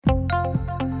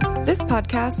This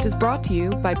podcast is brought to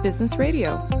you by Business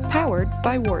Radio, powered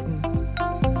by Wharton.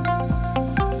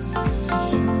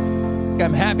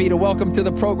 I'm happy to welcome to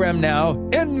the program now,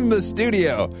 in the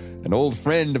studio, an old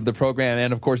friend of the program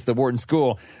and, of course, the Wharton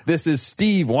School. This is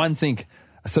Steve Wansink,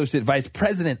 Associate Vice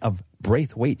President of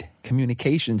Braithwaite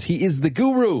Communications. He is the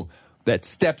guru that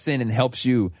steps in and helps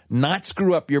you not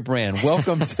screw up your brand.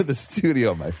 Welcome to the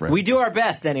studio, my friend. We do our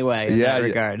best anyway in that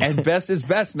regard. And best is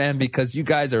best, man, because you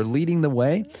guys are leading the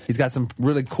way. He's got some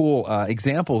really cool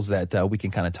examples that we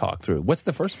can kind of talk through. What's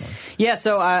the first one? Yeah,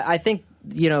 so I think,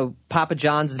 Papa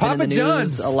John's has been in the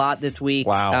news a lot this week.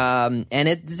 Wow. And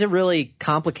it's a really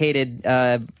complicated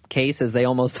case, as they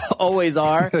almost always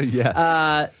are.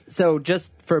 Yes. So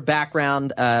just for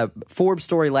background, Forbes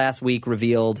story last week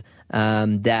revealed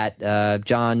that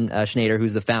John Schneider,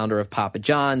 who's the founder of Papa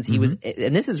John's, he was,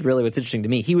 and this is really what's interesting to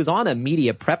me, he was on a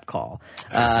media prep call.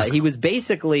 He was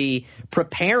basically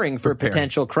preparing for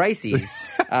potential crises.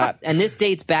 And this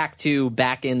dates back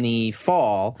in the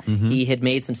fall. He had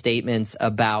made some statements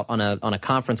about on a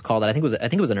conference call that I think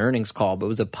it was an earnings call, but it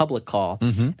was a public call.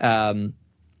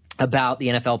 About the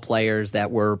NFL players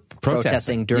that were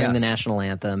protesting during the national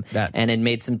anthem, and had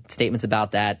made some statements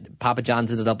about that. Papa John's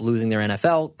ended up losing their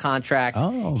NFL contract.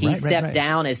 He stepped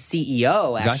down as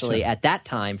CEO, actually, at that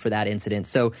time for that incident.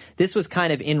 So this was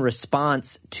kind of in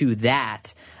response to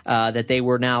that they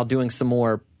were now doing some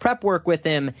more prep work with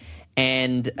him.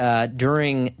 And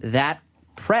during that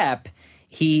prep,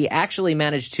 he actually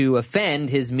managed to offend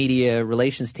his media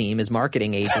relations team, his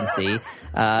marketing agency.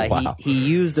 Wow. He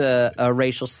used a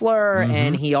racial slur,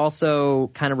 and he also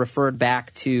kind of referred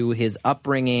back to his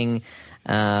upbringing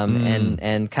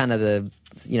and kind of the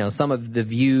some of the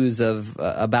views of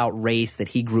about race that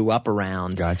he grew up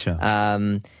around.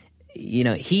 Gotcha.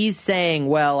 He's saying,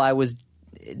 well, I was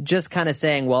just kind of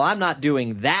saying, well, I'm not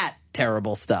doing that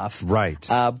terrible stuff. Right.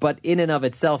 But in and of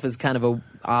itself is kind of a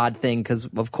odd thing because,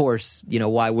 of course,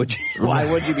 why would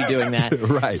you be doing that?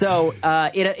 Right. So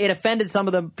it offended some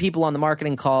of the people on the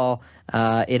marketing call.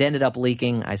 It ended up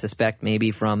leaking, I suspect,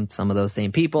 maybe from some of those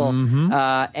same people.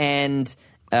 And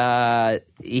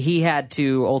he had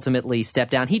to ultimately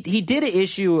step down. He did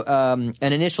issue an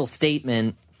initial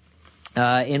statement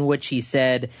in which he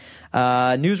said,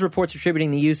 news reports attributing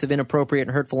the use of inappropriate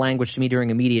and hurtful language to me during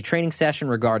a media training session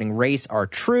regarding race are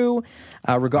true.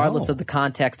 Regardless of the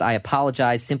context, I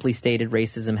apologize. Simply stated,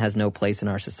 racism has no place in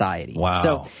our society. Wow.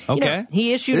 So, okay.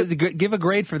 He issued... Give a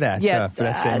grade for that, for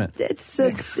that statement.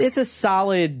 It's a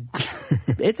solid...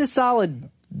 It's a solid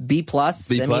B+. I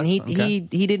mean,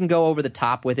 he didn't go over the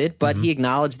top with it, but he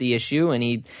acknowledged the issue, and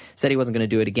he said he wasn't going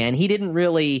to do it again. He didn't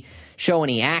really show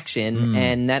any action,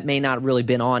 and that may not really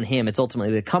been on him. It's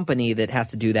ultimately the company that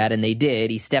has to do that, and they did.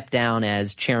 He stepped down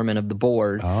as chairman of the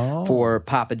board for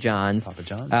Papa John's. Papa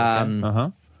John's,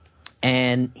 okay.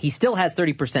 And he still has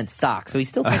 30% stock, so he's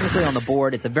still technically on the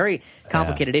board. It's a very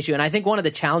complicated issue, and I think one of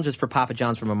the challenges for Papa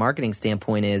John's from a marketing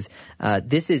standpoint is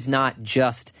this is not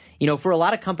just, for a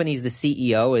lot of companies, the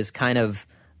CEO is kind of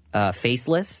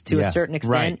faceless to a certain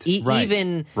extent.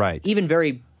 Even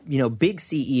very big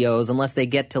CEOs, unless they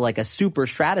get to like a super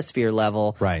stratosphere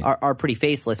level, are pretty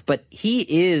faceless. But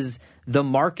he is the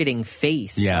marketing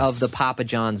face of the Papa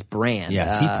John's brand.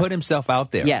 Yes, he put himself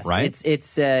out there. Yes, right?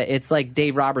 It's like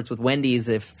Dave Roberts with Wendy's.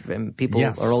 If people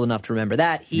are old enough to remember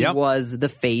that, he was the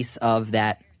face of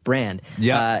that brand.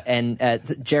 And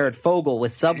Jared Fogle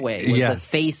with Subway was the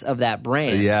face of that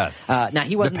brand. Yes. Now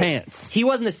he wasn't the pants. He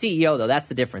wasn't the CEO though. That's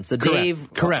the difference. So Dave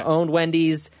owned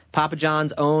Wendy's. Papa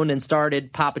John's owned and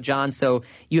started Papa John's. So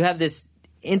you have this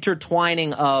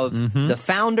intertwining of the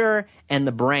founder and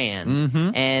the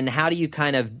brand, and how do you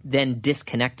kind of then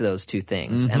disconnect those two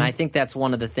things? And I think that's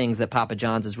one of the things that Papa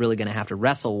John's is really going to have to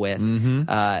wrestle with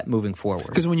moving forward.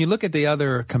 Because when you look at the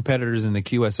other competitors in the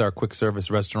QSR, quick service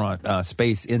restaurant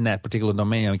space in that particular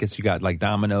domain, I guess you got like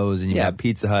Domino's and you got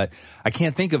Pizza Hut. I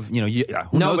can't think of,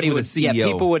 nobody would, CEO. Yeah,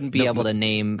 people wouldn't be able to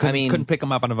name. Couldn't pick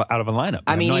them up out of a lineup.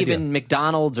 I mean, even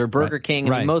McDonald's or Burger King.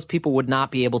 I mean, most people would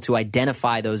not be able to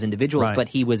identify those individuals, but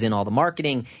he was in all the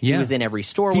marketing. He was in every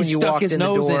store when you walked in the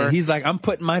door. He's like, I'm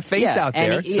putting my face out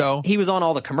there. He was on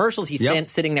all the commercials. He's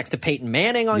sitting next to Peyton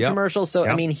Manning on commercials. So,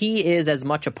 I mean, he is as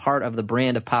much a part of the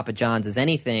brand of Papa John's as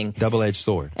anything. Double-edged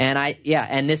sword. And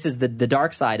and this is the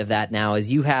dark side of that now,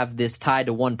 is you have this tied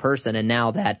to one person, and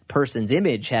now that person's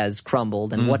image has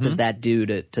crumbled. And what does that do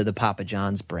to the Papa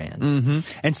John's brand?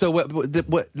 And so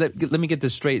let me get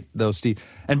this straight, though, Steve.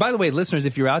 And by the way, listeners,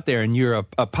 if you're out there and you're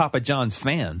a Papa John's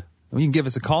fan, you can give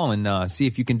us a call and see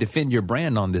if you can defend your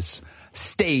brand on this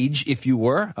stage, if you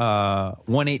were.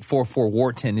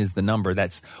 1-844-WARTON is the number.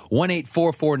 That's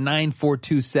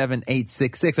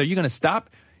 1-844-942-7866. Are you going to stop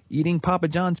eating Papa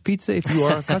John's pizza if you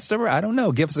are a customer? I don't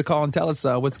know. Give us a call and tell us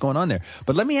what's going on there.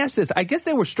 But let me ask this. I guess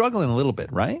they were struggling a little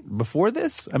bit, right? Before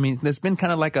this? I mean, there's been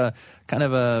kind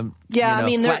of a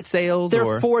flat sales.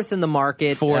 They're fourth in the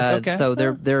market. Okay. So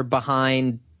they're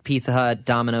behind Pizza Hut,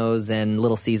 Domino's, and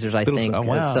Little Caesars, I think. Oh,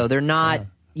 wow. So they're not,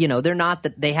 they're not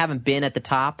that they haven't been at the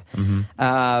top.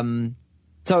 Mm-hmm.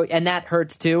 So, and that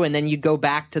hurts too. And then you go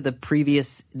back to the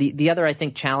previous, the other, I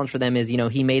think, challenge for them is,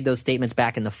 he made those statements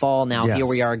back in the fall. Now here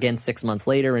we are again 6 months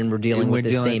later and we're dealing with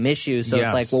the same issue. So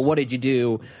it's like, well, what did you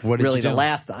do the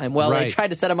last time? Well, they tried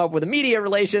to set him up with a media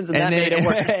relations and that made it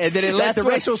worse. And then it led to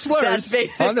racial slurs that's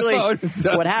basically on the phone.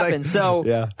 So what happened.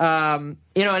 yeah.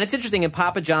 And it's interesting in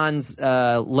Papa John's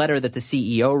letter that the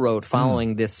CEO wrote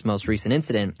following this most recent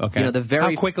incident. Okay.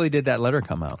 How quickly did that letter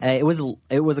come out? It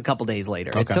was a couple days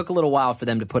later. Okay. It took a little while for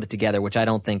them to put it together, which I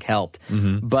don't think helped.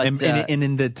 Mm-hmm. But and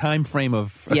in the time frame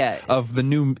of the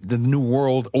new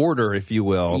world order, if you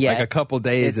will, like a couple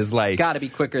days is like got to be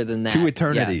quicker than that. 2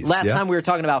 eternities. Last time we were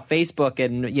talking about Facebook,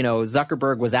 and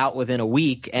Zuckerberg was out within a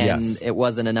week, and it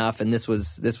wasn't enough, and this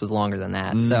was longer than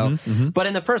that. But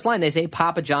in the first line, they say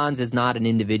Papa John's is not an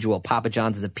individual. Papa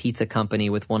John's is a pizza company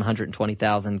with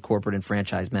 120,000 corporate and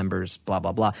franchise members, blah,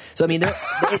 blah, blah. So, I mean,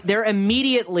 they're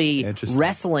immediately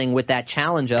wrestling with that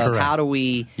challenge of how do we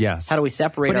separate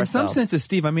ourselves? But in some senses,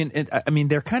 Steve, I mean,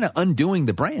 they're kind of undoing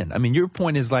the brand. I mean, your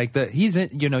point is like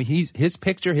his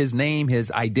picture, his name,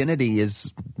 his identity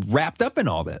is wrapped up in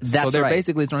all this. That's so they're right.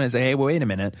 basically trying to say, hey, well, wait a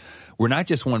minute. We're not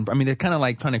just one. I mean, they're kind of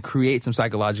like trying to create some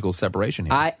psychological separation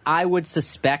here. I would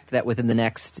suspect that within the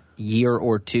next year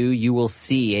or two, you will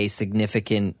see a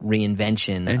significant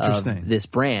reinvention of this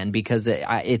brand because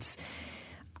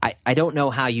I don't know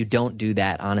how you don't do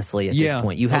that, honestly, at this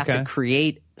point. You have to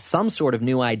create some sort of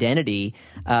new identity.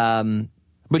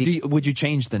 But would you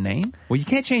change the name? Well, you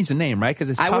can't change the name, right? Because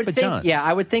it's Papa John's. Yeah,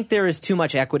 I would think there is too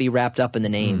much equity wrapped up in the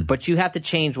name, but you have to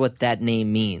change what that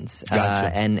name means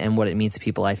and what it means to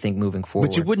people, I think, moving forward.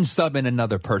 But you wouldn't sub in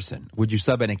another person. Would you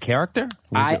sub in a character?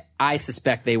 I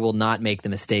suspect they will not make the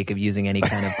mistake of using any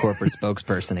kind of corporate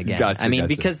spokesperson again.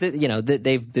 Because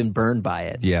they've been burned by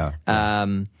it. Yeah.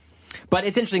 But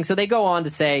it's interesting. So they go on to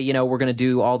say, we're going to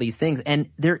do all these things, and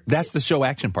that's the show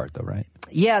action part, though, right?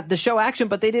 Yeah, the show action,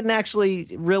 but they didn't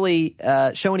actually really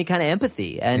show any kind of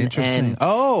empathy. And, interesting.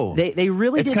 They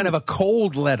really it's didn't. kind of a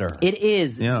cold letter. It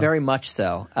is, very much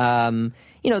so.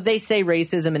 They say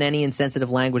racism in any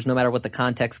insensitive language, no matter what the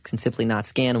context, can simply not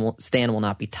stand and will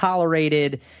not be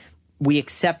tolerated. We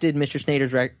accepted Mr.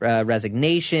 Snyder's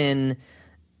resignation.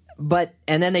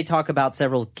 And then they talk about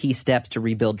several key steps to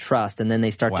rebuild trust, and then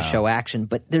they start to show action.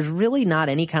 But there's really not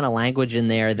any kind of language in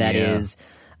there that is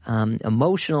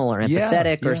emotional or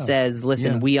empathetic or says,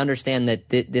 listen, we understand that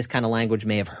this kind of language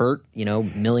may have hurt,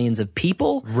 millions of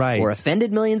people or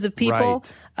offended millions of people.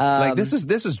 Like this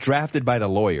is drafted by the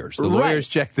lawyers. The lawyers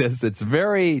check this. It's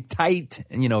very tight,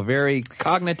 very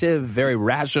cognitive, very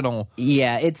rational.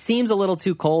 Yeah, it seems a little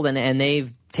too cold, and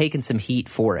they've taken some heat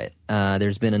for it.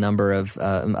 There's been a number of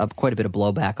quite a bit of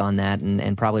blowback on that,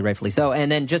 and probably rightfully so.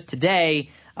 And then just today,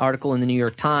 article in the New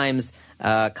York Times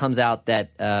comes out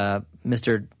that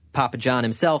Mr. Papa John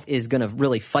himself is going to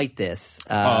really fight this.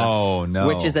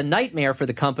 Which is a nightmare for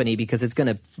the company because it's going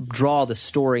to draw the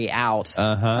story out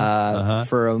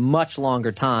for a much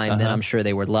longer time than I'm sure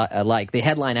they would like. The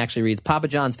headline actually reads, Papa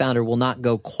John's founder will not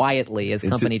go quietly as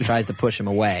company tries to push him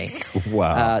away.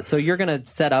 Wow. So you're going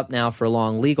to set up now for a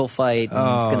long legal fight,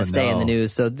 and it's going to stay in the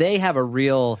news. So they have a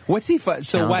real What's he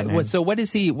what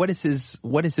is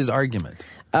his argument?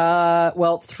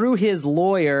 Well, through his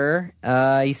lawyer,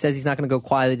 he says he's not going to go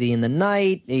quietly in the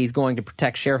night. He's going to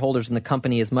protect shareholders in the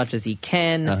company as much as he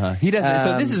can. He doesn't.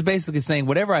 So this is basically saying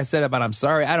whatever I said about I'm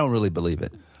sorry, I don't really believe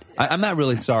it. I'm not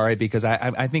really sorry because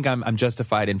I think I'm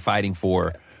justified in fighting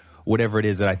for whatever it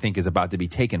is that I think is about to be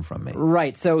taken from me.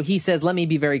 Right. So he says, let me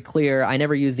be very clear. I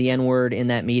never used the N-word in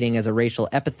that meeting as a racial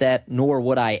epithet, nor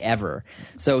would I ever.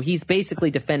 So he's basically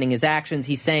defending his actions.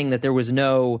 He's saying that there was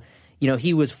no...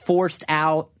 he was forced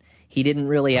out. He didn't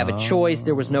really have a choice.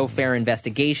 There was no fair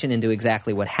investigation into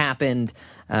exactly what happened.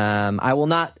 I will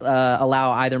not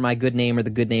allow either my good name or the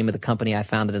good name of the company I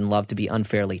founded and love to be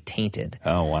unfairly tainted.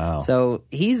 Oh, wow. So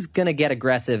he's going to get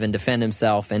aggressive and defend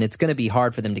himself, and it's going to be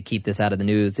hard for them to keep this out of the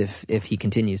news if he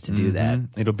continues to do that.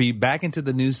 It'll be back into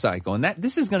the news cycle, and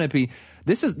this is absolutely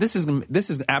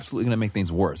going to make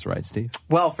things worse, right, Steve?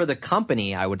 Well, for the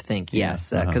company, I would think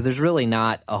yes, because there's really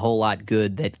not a whole lot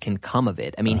good that can come of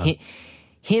it. I mean,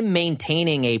 him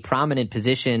maintaining a prominent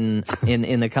position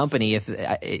in the company, if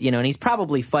and he's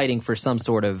probably fighting for some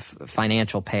sort of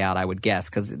financial payout, I would guess,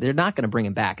 because they're not going to bring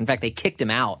him back. In fact, they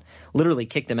literally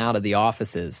kicked him out of the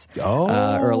offices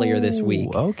earlier this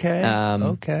week.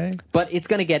 Okay. But it's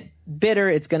going to get bitter.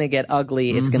 It's going to get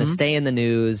ugly. It's going to stay in the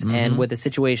news. And with a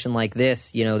situation like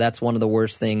this, that's one of the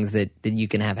worst things that you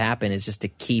can have happen is just to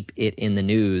keep it in the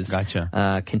news.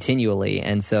 Gotcha. Continually.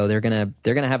 And so they're gonna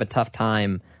have a tough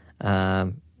time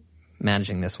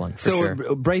managing this one. For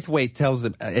sure. Braithwaite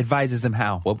advises them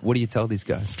how. What do you tell these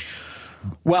guys?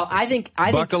 Well, I think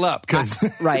buckle up, because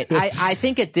right. I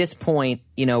think at this point,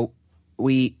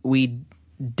 we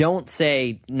don't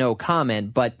say no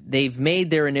comment, but they've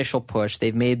made their initial push.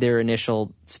 They've made their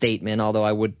initial statement, although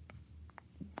I would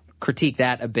critique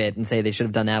that a bit and say they should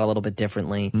have done that a little bit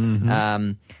differently.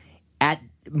 At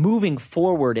moving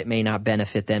forward, it may not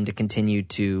benefit them to continue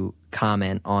to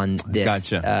comment on this.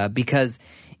 Gotcha. Because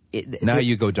now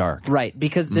you go dark. Right,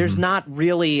 because there's not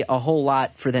really a whole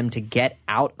lot for them to get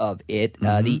out of it.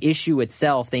 The issue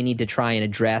itself, they need to try and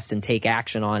address and take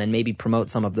action on and maybe promote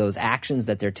some of those actions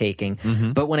that they're taking.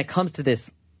 But when it comes to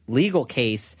this legal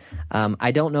case,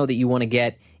 I don't know that you want to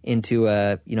get into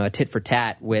a tit for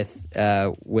tat with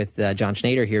John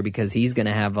Schneider here, because he's going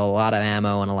to have a lot of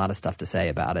ammo and a lot of stuff to say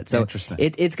about it. So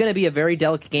it's going to be a very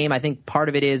delicate game. I think part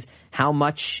of it is how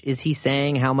much is he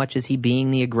saying, how much is he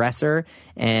being the aggressor,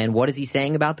 and what is he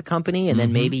saying about the company, and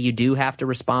then maybe you do have to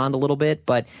respond a little bit,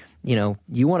 but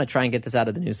you want to try and get this out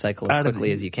of the news cycle as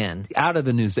quickly as you can. Out of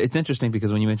the news. It's interesting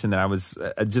because when you mentioned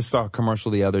that, I just saw a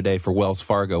commercial the other day for Wells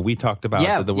Fargo. We talked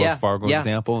about the Wells Fargo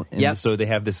example. And so they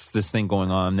have this thing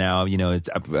going on now,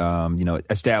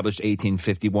 established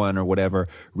 1851 or whatever,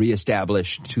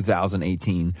 reestablished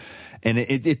 2018. And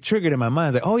it triggered in my mind. I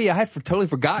was like, oh, yeah, I had totally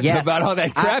forgotten about all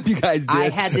that crap you guys did. I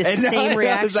had the same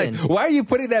reaction. I was like, why are you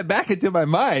putting that back into my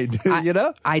mind?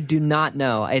 I do not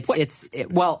know.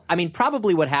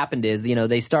 Probably what happened is,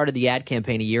 they started the ad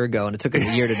campaign a year ago, and it took them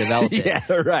a year to develop it. Yeah,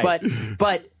 right.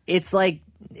 But it's like,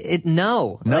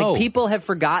 no. Like, people have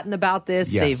forgotten about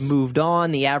this. Yes. They've moved on.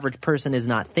 The average person is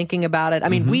not thinking about it. I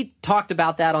mean, we talked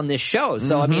about that on this show.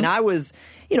 So, I was,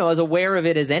 as aware of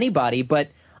it as anybody,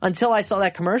 but until I saw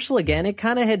that commercial again, it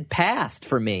kind of had passed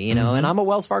for me, and I'm a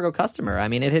Wells Fargo customer. I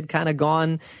mean, it had kind of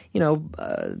gone,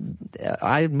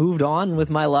 I moved on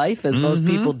with my life, as most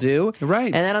people do.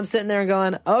 Right. And then I'm sitting there and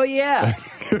going, oh, yeah.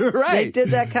 Right. They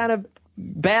did that kind of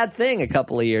bad thing a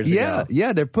couple of years ago.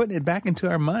 Yeah, they're putting it back into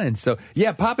our minds. So,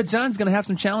 Papa John's going to have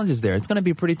some challenges there. It's going to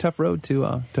be a pretty tough road to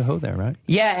hoe there, right?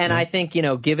 Yeah, and I think,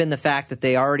 given the fact that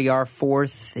they already are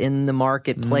fourth in the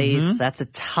marketplace, that's a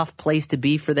tough place to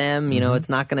be for them. It's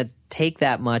not going to take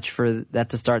that much for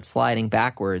that to start sliding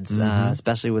backwards,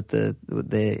 especially with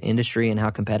the industry and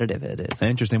how competitive it is.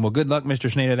 Interesting. Well, good luck,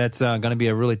 Mr. Schneider. That's going to be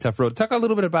a really tough road. Talk a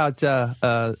little bit about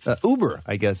Uber,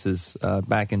 I guess, is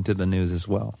back into the news as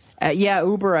well.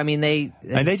 Uber. I mean, they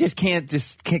just can't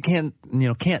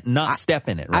not step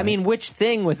in it. Right? I mean, which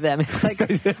thing with them? It's like,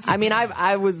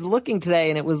 I was looking today,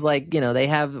 and it was like, they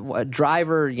have a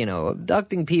driver,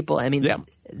 abducting people. I mean,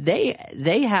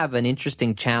 they have an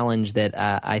interesting challenge that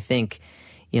I think,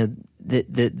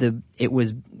 it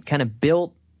was kind of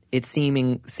built. It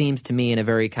seems to me in a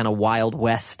very kind of Wild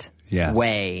West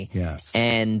way. Yes.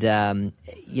 And,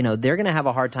 they're going to have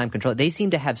a hard time controlling. They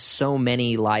seem to have so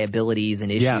many liabilities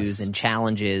and issues and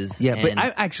challenges. Yeah, but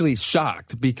I'm actually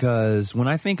shocked because when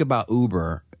I think about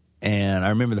Uber, and I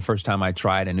remember the first time I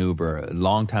tried an Uber a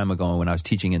long time ago when I was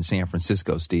teaching in San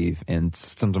Francisco, Steve, and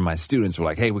some of my students were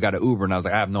like, hey, we got an Uber. And I was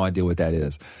like, I have no idea what that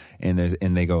is. And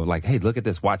they go like, hey, look at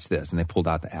this, watch this. And they pulled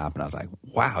out the app, and I was like,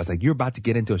 wow. It's like, you're about to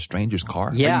get into a stranger's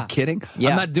car? Yeah. Are you kidding? Yeah.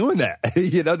 I'm not doing that,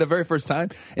 the very first time.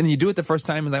 And then you do it the first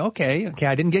time, and like, okay,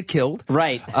 I didn't get killed.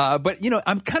 Right. But,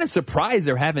 I'm kind of surprised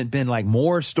there haven't been like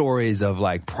more stories of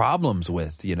like problems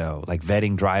with, like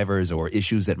vetting drivers or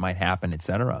issues that might happen, et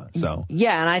cetera. So.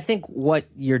 Yeah, and I think what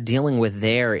you're dealing with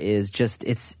there is just,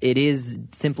 it is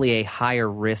simply a higher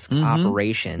risk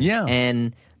operation. Yeah.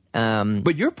 And,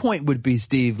 but your point would be,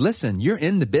 Steve, listen, you're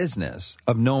in the business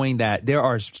of knowing that there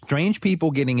are strange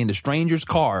people getting into strangers'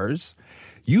 cars.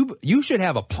 You should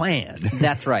have a plan.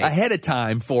 That's right. ahead of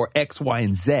time for X, Y,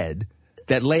 and Z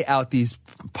that lay out these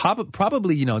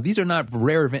probably, these are not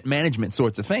rare event management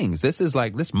sorts of things.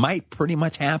 This might pretty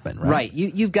much happen, right? Right.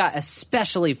 You've got,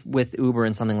 especially with Uber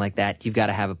and something like that, you've got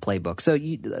to have a playbook. So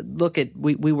you look at,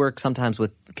 we work sometimes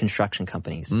with construction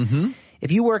companies.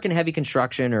 if you work in heavy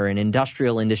construction or an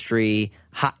industrial industry,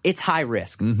 it's high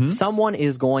risk. Someone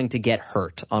is going to get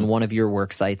hurt on one of your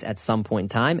work sites at some point in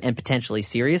time, and potentially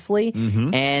seriously.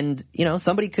 And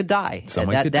somebody could die.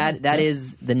 That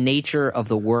is the nature of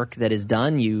the work that is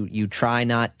done. You try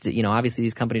not to, obviously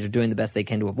these companies are doing the best they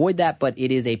can to avoid that, but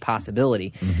it is a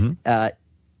possibility.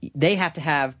 They have to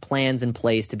have plans in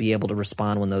place to be able to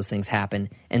respond when those things happen,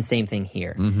 and same thing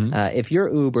here. If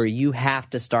you're Uber, you have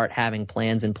to start having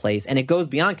plans in place, and it goes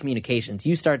beyond communications.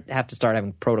 You have to start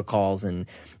having protocols and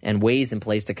ways in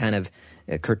place to kind of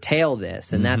curtail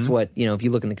this, and that's what, if you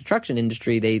look in the construction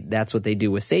industry, that's what they do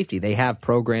with safety. They have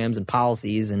programs and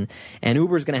policies, and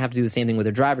Uber's going to have to do the same thing with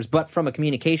their drivers. But from a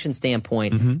communication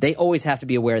standpoint, they always have to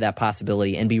be aware of that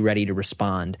possibility and be ready to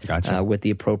respond with the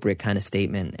appropriate kind of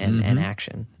statement and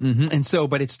action. And so,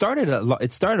 but it started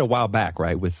a while back,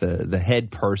 right, with the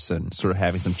head person sort of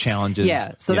having some challenges.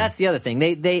 Yeah, so that's the other thing.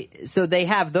 They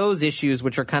have those issues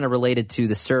which are kind of related to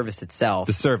the service itself.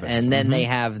 The service. And then they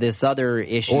have this other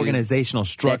issue. Organizational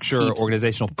structure,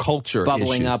 organizational culture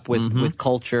bubbling issues. Up with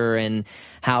culture and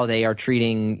how they are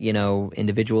treating,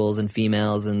 individuals and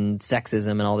females and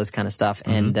sexism and all this kind of stuff.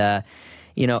 And,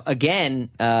 again,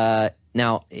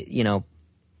 now,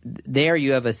 there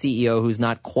you have a CEO who's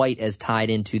not quite as tied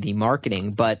into the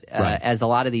marketing, but as a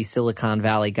lot of these Silicon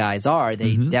Valley guys are,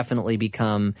 they definitely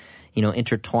become,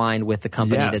 intertwined with the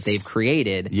company that they've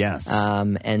created. Yes.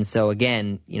 And so,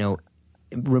 again,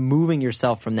 removing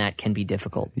yourself from that can be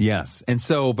difficult. Yes. And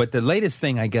so, but the latest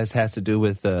thing, I guess, has to do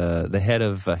with the head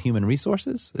of human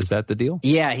resources. Is that the deal?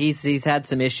 Yeah, he's had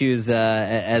some issues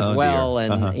as well,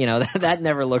 dear. And that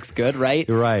never looks good, right?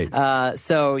 You're right.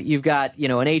 So you've got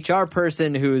an HR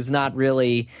person who's not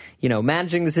really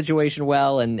managing the situation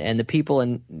well, and the people,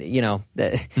 and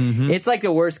it's like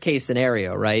the worst case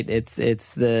scenario, right?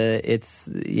 It's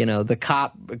the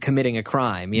cop committing a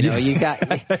crime. You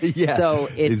got yeah, so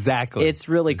it's It's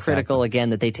really critical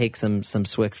again that they take some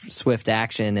swift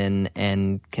action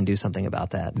and can do something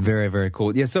about that. Very, very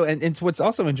cool. Yeah. So, and what's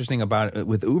also interesting about it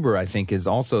with Uber, I think, is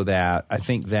also that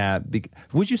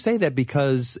would you say that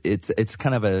because it's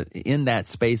kind of in that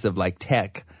space of like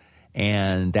tech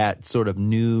and that sort of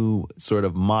new sort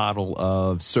of model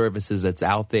of services that's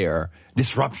out there,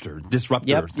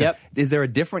 disruptors. Yep. Is there a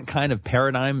different kind of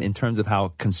paradigm in terms of how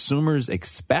consumers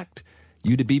expect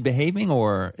you to be behaving,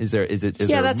 or is there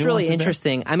that's really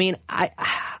interesting. There? I mean,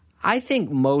 I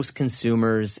think most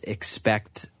consumers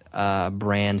expect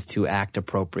brands to act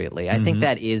appropriately. I think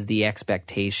that is the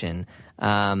expectation.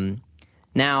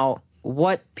 Now,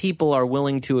 what people are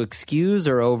willing to excuse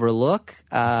or overlook,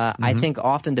 I think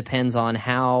often depends on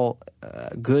how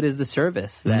good is the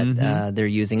service that they're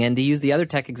using. And to use the other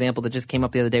tech example that just came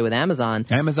up the other day with Amazon.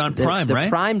 Amazon Prime, the right?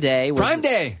 Prime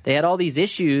Day. They had all these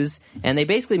issues, and they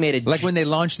basically made like when they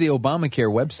launched the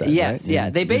Obamacare website, yes, right?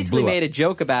 Yeah. They basically made a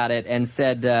joke about it and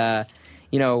said,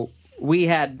 we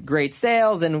had great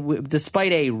sales, and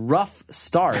despite a rough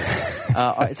start,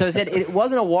 so it said it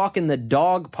wasn't a walk in the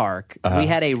dog park. We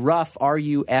had a rough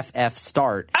RUFF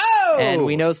start. Oh! And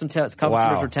we know some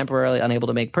customers were temporarily unable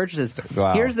to make purchases.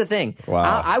 Wow. Here's the thing.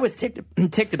 Wow. I was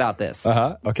ticked about this.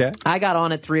 Okay. I got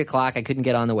on at 3 o'clock. I couldn't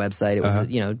get on the website. It was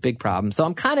a big problem. So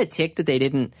I'm kind of ticked that they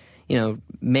didn't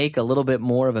make a little bit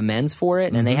more of amends for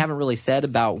it, and they haven't really said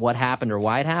about what happened or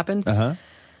why it happened.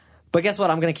 But guess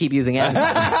what? I'm going to keep using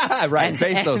Amazon. Right,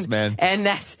 Bezos, man. And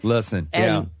that's... Listen,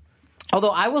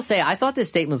 Although I will say, I thought this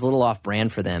statement was a little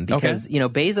off-brand for them because,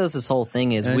 Bezos' whole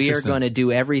thing is we are going to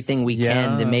do everything we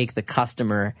can to make the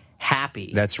customer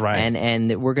happy. That's right.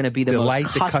 And we're going to be the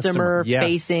most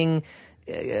customer-facing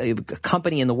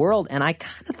company in the world. And I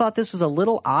kind of thought this was a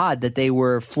little odd that they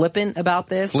were flippant about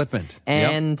this.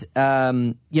 And,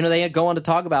 they go on to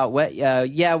talk about, we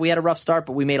had a rough start,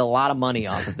 but we made a lot of money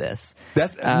off of this.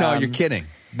 No, you're kidding.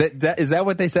 Is that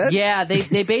what they said? Yeah,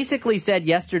 they basically said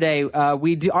yesterday,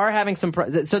 are having some...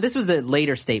 So this was the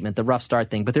later statement, the rough start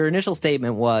thing, but their initial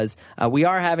statement was, we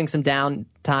are having some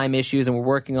downtime issues and we're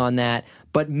working on that,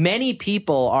 but many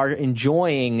people are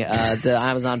enjoying the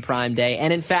Amazon Prime Day,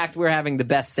 and in fact, we're having the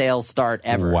best sales start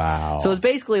ever. Wow. So it's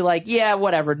basically like,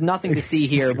 whatever, nothing to see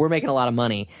here, we're making a lot of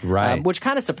money. Right. Which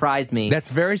kind of surprised me. That's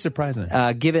very surprising.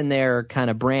 Given their kind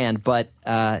of brand, but,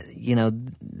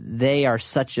 they are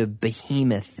such a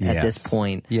behemoth at this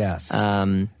point. Yes.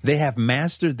 They have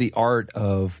mastered the art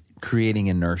of creating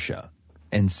inertia.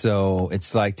 And so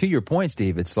it's like, to your point,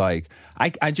 Steve, it's like,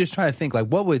 I just try to think, like,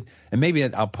 and maybe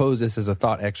I'll pose this as a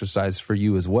thought exercise for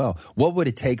you as well. What would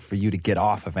it take for you to get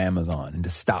off of Amazon and to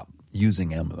stop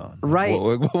using Amazon? Right.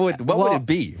 What would it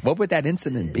be? What would that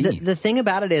incident be? The thing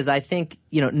about it is, I think,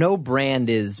 no brand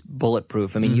is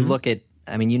bulletproof. I mean, you look at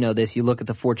I mean, you know this, you look at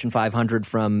the Fortune 500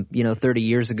 from, 30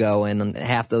 years ago, and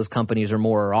half those companies or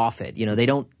more are off it.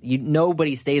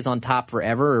 Nobody stays on top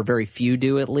forever, or very few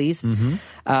do at least.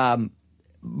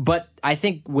 But I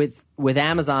think with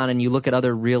Amazon, and you look at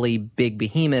other really big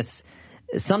behemoths,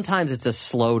 sometimes it's a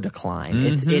slow decline.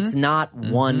 It's not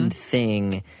one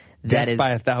thing that is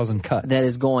by 1,000 cuts that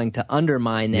is going to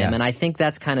undermine them. Yes. And I think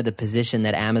that's kind of the position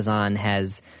that Amazon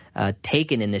has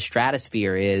taken in this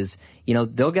stratosphere is,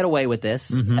 they'll get away with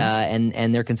this,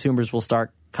 and their consumers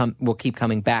will keep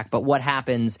coming back. But what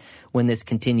happens when this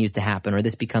continues to happen, or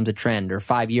this becomes a trend, or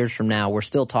 5 years from now, we're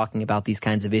still talking about these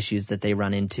kinds of issues that they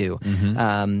run into.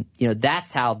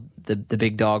 That's how the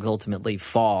big dogs ultimately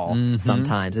fall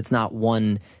sometimes. It's not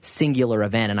one singular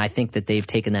event, and I think that they've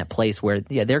taken that place where,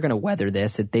 they're going to weather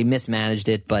this. They mismanaged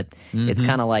it, but it's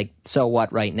kind of like, so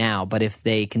what right now? But if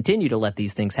they continue to let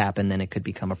these things happen, then it could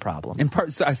become a problem.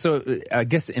 So I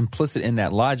guess implicit in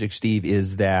that logic, Steve,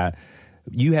 is that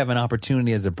you have an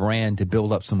opportunity as a brand to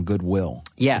build up some goodwill.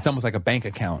 Yes. It's almost like a bank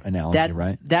account analogy,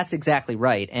 right? That's exactly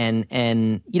right. And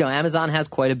Amazon has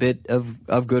quite a bit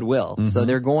of goodwill. So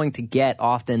they're going to get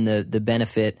often the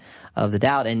benefit of the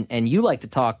doubt. And you like to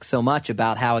talk so much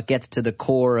about how it gets to the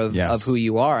core of who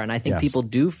you are. And I think people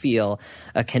do feel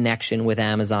a connection with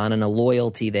Amazon and a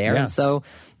loyalty there. And so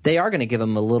they are going to give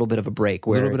them a little bit of a break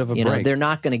where, they're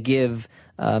not going to give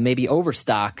maybe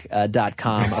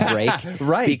Overstock.com a break,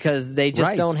 right? Because they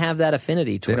just don't have that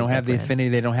affinity towards They don't have the brand. affinity.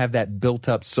 They don't have that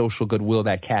built-up social goodwill,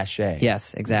 that cachet.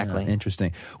 Yes, exactly.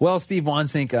 Interesting. Well, Steve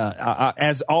Wansink,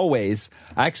 as always,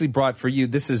 I actually brought for you,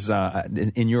 this is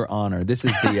in your honor, this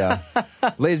is the,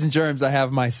 ladies and germs, I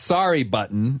have my sorry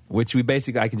button, which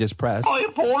I can just press. I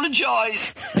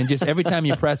apologize. And just every time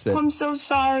you press it, I'm so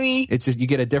sorry. it's just, you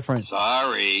get a different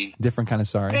kind of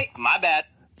sorry. Hey, my bad.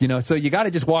 So you got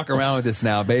to just walk around with this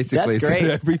now, basically. That's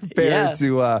great. So be prepared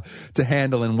to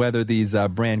handle and weather these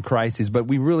brand crises. But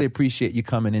we really appreciate you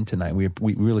coming in tonight. We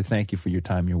really thank you for your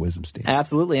time, your wisdom, Steve.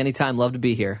 Absolutely. Anytime. Love to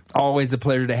be here. Always a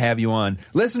pleasure to have you on.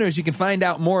 Listeners, you can find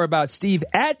out more about Steve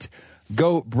at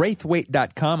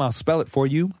GoBraithwaite.com. I'll spell it for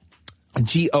you.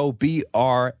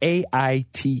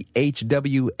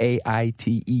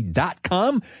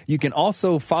 GoBraithwaite.com. You can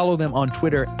also follow them on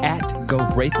Twitter at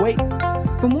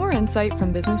GoBraithwaite. For more insight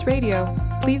from Business Radio,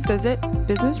 please visit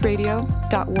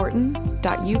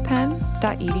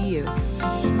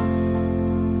businessradio.wharton.upenn.edu.